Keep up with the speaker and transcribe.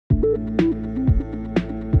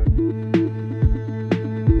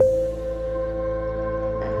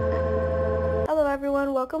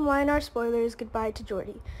film Y&R Spoilers, Goodbye to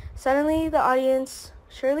Jordi.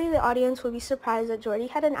 Surely the audience will be surprised that Jordi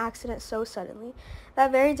had an accident so suddenly.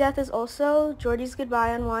 That very death is also Jordi's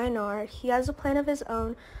goodbye on Y&R. He has a plan of his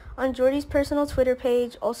own. On Jordi's personal Twitter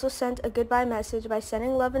page, also sent a goodbye message by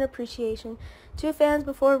sending love and appreciation to fans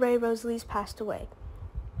before Ray Rosales passed away.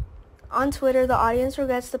 On Twitter, the audience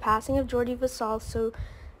regrets the passing of Jordi Vilasuso.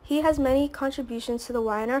 He has many contributions to the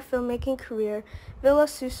Y&R filmmaking career.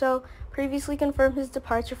 Vilasuso previously confirmed his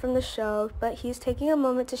departure from the show, but he is taking a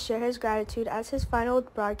moment to share his gratitude as his final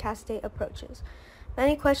broadcast date approaches.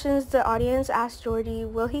 Many questions the audience asked Jordi,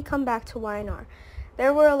 will he come back to Y&R?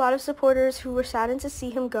 There were a lot of supporters who were saddened to see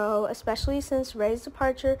him go, especially since Ray's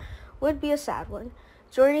departure would be a sad one.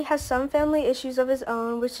 Jordi has some family issues of his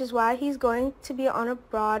own, which is why he's going to be on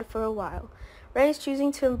abroad for a while. Ray is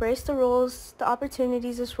choosing to embrace the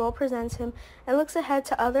opportunities this role presents him, and looks ahead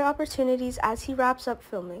to other opportunities as he wraps up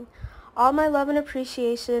filming. All my love and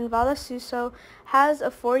appreciation. Vilasuso has a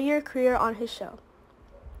 4-year career on his show.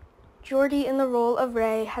 Jordi, in the role of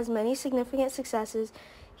Ray, has many significant successes.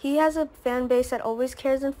 He has a fan base that always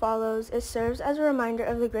cares and follows. It serves as a reminder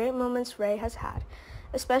of the great moments Ray has had,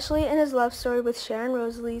 especially in his love story with Sharon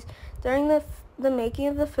Rosales. During the making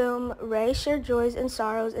of the film, Ray shared joys and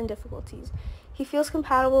sorrows and difficulties. He feels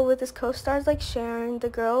compatible with his co-stars like Sharon, the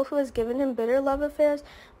girl who has given him bitter love affairs,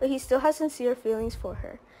 but he still has sincere feelings for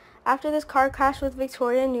her. After this car crash with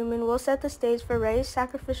Victoria Newman will set the stage for Ray's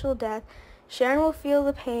sacrificial death. Sharon will feel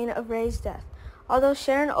the pain of Ray's death. Although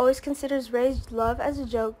Sharon always considers Ray's love as a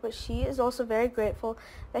joke, but she is also very grateful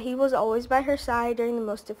that he was always by her side during the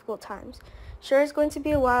most difficult times. Sure, it's going to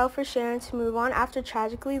be a while for Sharon to move on after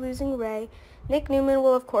tragically losing Ray. Nick Newman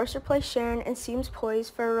will of course replace Sharon and seems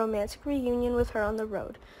poised for a romantic reunion with her on the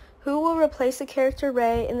road. Who will replace the character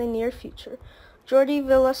Ray in the near future? Jordi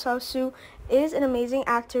Vilasuso is an amazing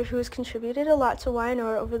actor who has contributed a lot to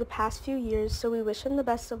Y&R over the past few years, so we wish him the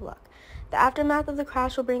best of luck. The aftermath of the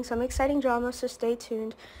crash will bring some exciting drama, so stay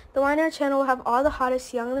tuned. The Y&R channel will have all the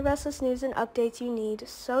hottest Young and the Restless news and updates you need,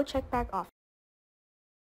 so check back often.